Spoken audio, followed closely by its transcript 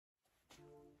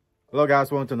Hello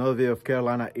guys, welcome to another video of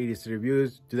Carolina EDC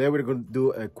reviews. Today we're going to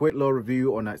do a quick little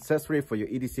review on an accessory for your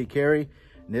EDC carry.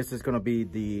 And this is going to be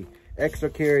the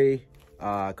ExtraCarry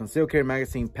Concealed Carry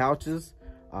Magazine pouches.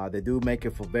 They do make it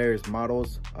for various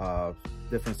models,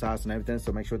 different sizes and everything,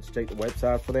 so make sure to check the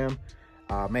website for them.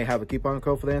 May have a coupon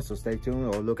code for them, so stay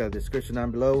tuned or look at the description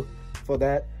down below for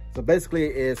that. So basically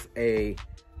it's a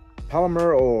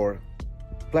polymer or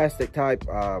plastic type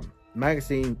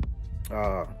magazine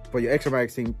for your extra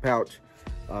magazine pouch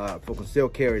for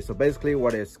concealed carry. So basically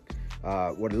what it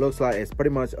looks like is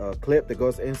pretty much a clip that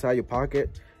goes inside your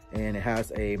pocket, and it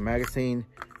has a magazine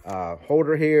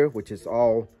holder here, which is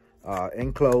all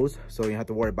enclosed, so you don't have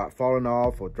to worry about falling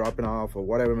off or dropping off or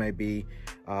whatever it may be.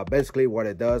 Basically what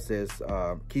it does is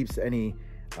keeps any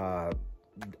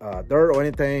dirt or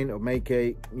anything, or make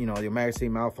it, you know, your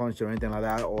magazine malfunction or anything like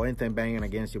that, or anything banging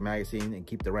against your magazine, and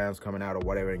keep the rounds coming out or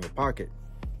whatever in your pocket.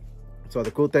 So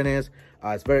the cool thing is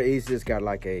it's very easy. It's got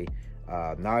like a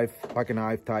pocket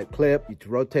knife type clip. You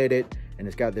rotate it, and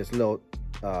it's got this little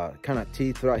kind of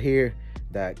teeth right here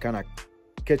that kind of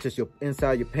catches your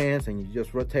inside your pants, and you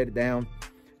just rotate it down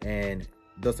and it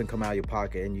doesn't come out of your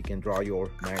pocket, and you can draw your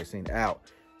magazine out.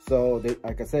 So they,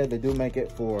 like I said, they do make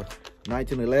it for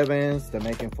 1911s. They're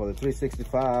making for the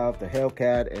 365, the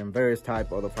Hellcat, and various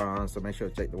type of other firearms. So make sure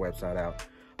to check the website out.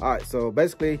 All right, so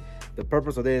basically the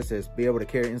purpose of this is be able to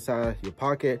carry inside your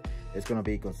pocket. It's going to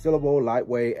be concealable,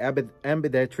 lightweight,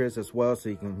 ambidextrous as well, so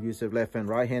you can use it left and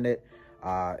right-handed,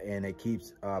 and it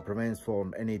keeps prevents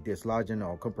from any dislodging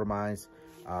or compromise,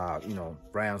 you know,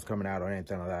 rounds coming out or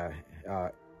anything like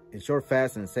that. Ensure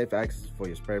fast and safe access for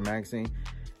your spray magazine,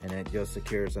 and it just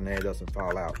secures and it doesn't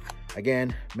fall out.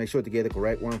 Again, make sure to get the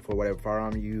correct one for whatever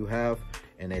firearm you have.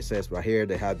 And it says right here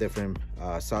they have different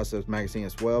sizes magazine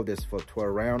as well. This is for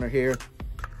 12 rounder here,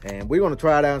 and we're going to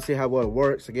try it out and see how well it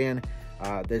works. Again,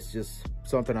 this is just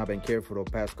something I've been carrying for the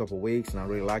past couple of weeks, and I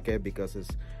really like it because it's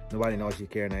nobody knows you're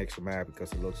carrying an extra mag,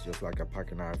 because it looks just like a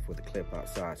pocket knife with a clip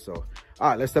outside. So all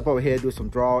right, let's step over here, do some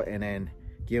draw, and then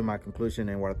give my conclusion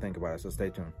and what I think about it. So stay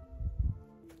tuned.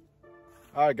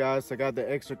 All right guys, I got the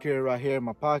ExtraCarry right here in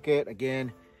my pocket.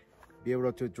 Again, be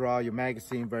able to draw your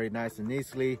magazine very nice and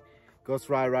easily. Goes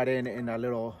right in that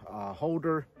little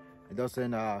holder. It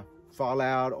doesn't fall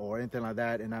out or anything like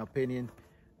that, in our opinion.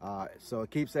 So it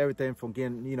keeps everything from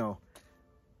getting, you know,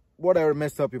 whatever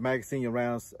messed up your magazine, your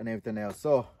rounds, and everything else.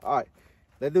 So all right,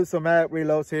 let's do some mag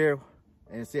reloads here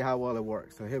and see how well it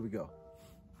works. So here we go.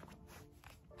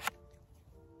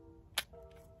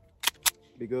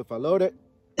 Be good if I load it.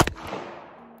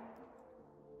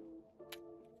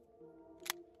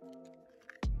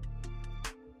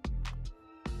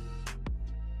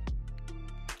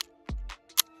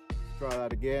 Try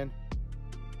that again.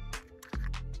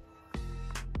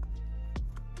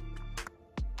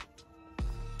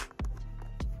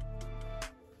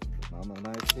 Normal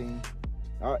 19.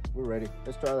 All right, we're ready.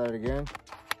 Let's try that again.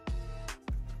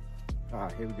 All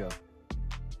right, here we go.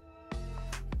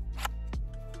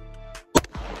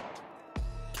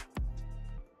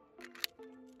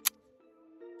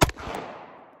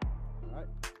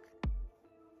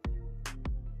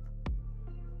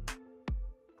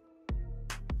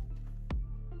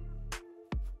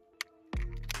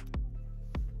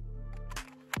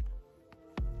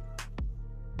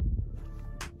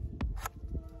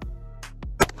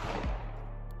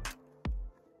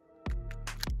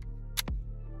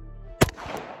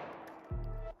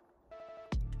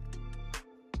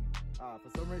 For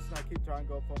some reason, I keep trying to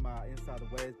go for my inside the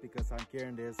waist because I'm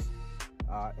carrying this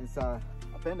inside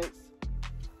appendix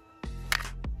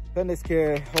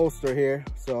carry holster here.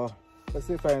 So let's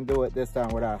see if I can do it this time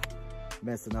without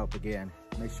messing up again.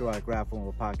 Make sure I grab from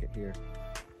my pocket here.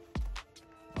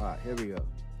 All right, here we go.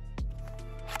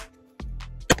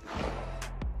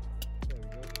 There we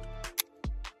go.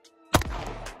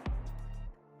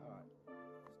 All right,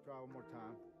 let's try one more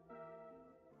time.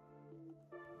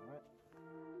 All right.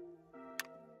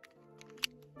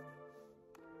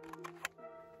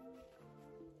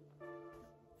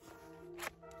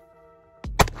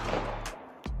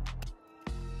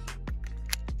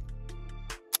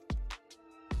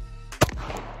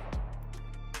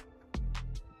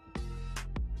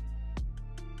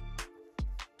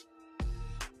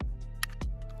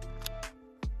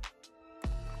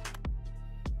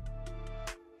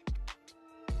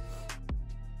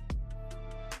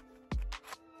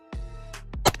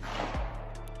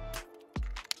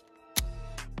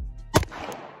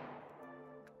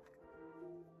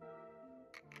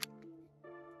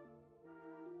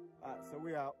 So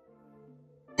we out.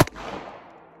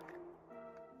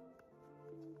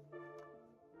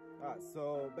 Alright,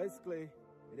 so basically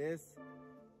it is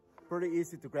pretty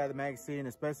easy to grab the magazine,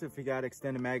 especially if you got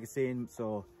extended magazine.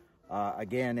 So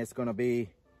again, it's gonna be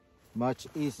much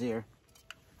easier.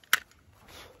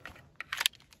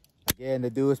 Again, they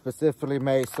do specifically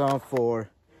made some for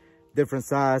different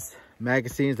size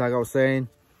magazines, like I was saying.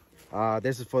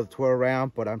 This is for the 12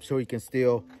 round, but I'm sure you can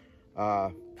still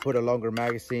put a longer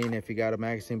magazine if you got a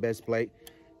magazine base plate.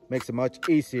 Makes it much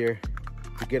easier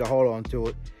to get a hold onto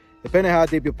it. Depending on how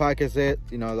deep your pocket is,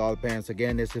 you know, it all depends.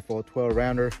 Again, this is for a 12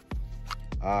 rounder,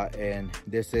 and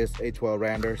this is a 12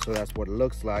 rounder, so that's what it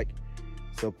looks like.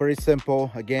 So pretty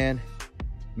simple. Again,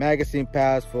 magazine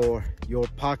pads for your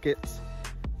pockets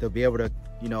to be able to,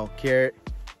 you know, carry it.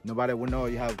 Nobody will know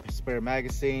you have a spare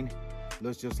magazine.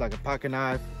 Looks just like a pocket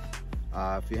knife.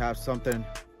 If you have something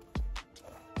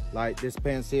like this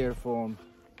pants here from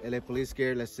LA Police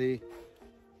Gear, let's see.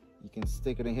 You can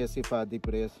stick it in here, see how deep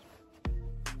it is.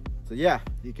 So yeah,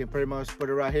 you can pretty much put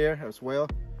it right here as well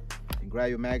and grab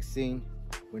your magazine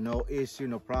with no issue,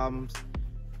 no problems.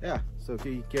 Yeah, so if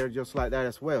you carry just like that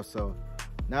as well. So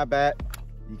not bad.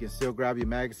 You can still grab your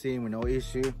magazine with no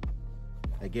issue.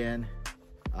 Again,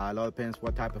 it all depends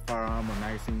what type of firearm or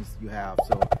magazines you have.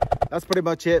 So that's pretty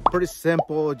much it. Pretty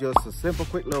simple, just a simple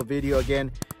quick little video.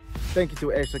 Again, thank you to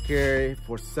ExtraCarry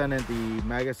for sending the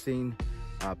magazine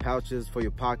pouches for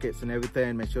your pockets and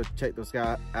everything. Make sure to check those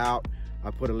guys out.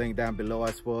 I'll put a link down below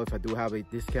as well. If I do have a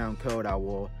discount code, I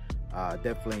will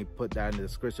definitely put that in the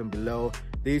description below.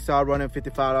 These are running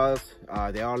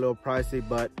 $55. They are a little pricey,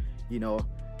 but you know,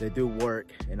 they do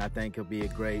work, and I think it'll be a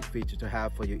great feature to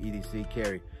have for your EDC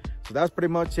carry. So that's pretty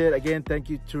much it. Again, thank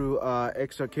you to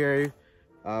ExtraCarry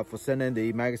for sending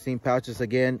the magazine pouches.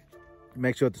 Again,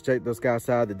 make sure to check those guys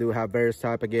out. They do have various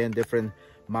type, again, different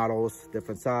models,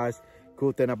 different size.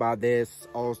 Cool thing about this,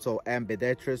 also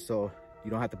ambidextrous, so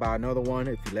you don't have to buy another one.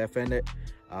 If you're left-handed,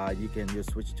 you can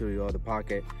just switch it to your other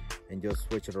pocket and just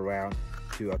switch it around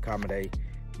to accommodate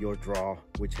your draw,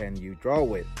 which hand you draw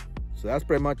with. So that's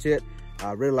pretty much it.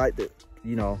 I really like it,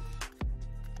 you know,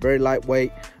 very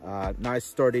lightweight, nice,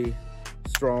 sturdy,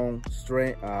 strong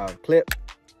clip,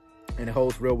 and it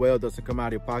holds real well. Doesn't come out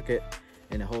of your pocket,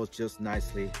 and it holds just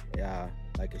nicely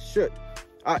like it should.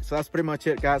 All right, so that's pretty much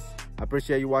it, guys. I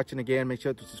appreciate you watching. Again, make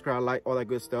sure to subscribe, like, all that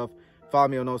good stuff. Follow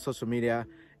me on all social media,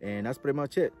 and that's pretty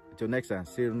much it. Until next time,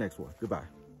 see you in the next one.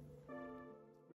 Goodbye.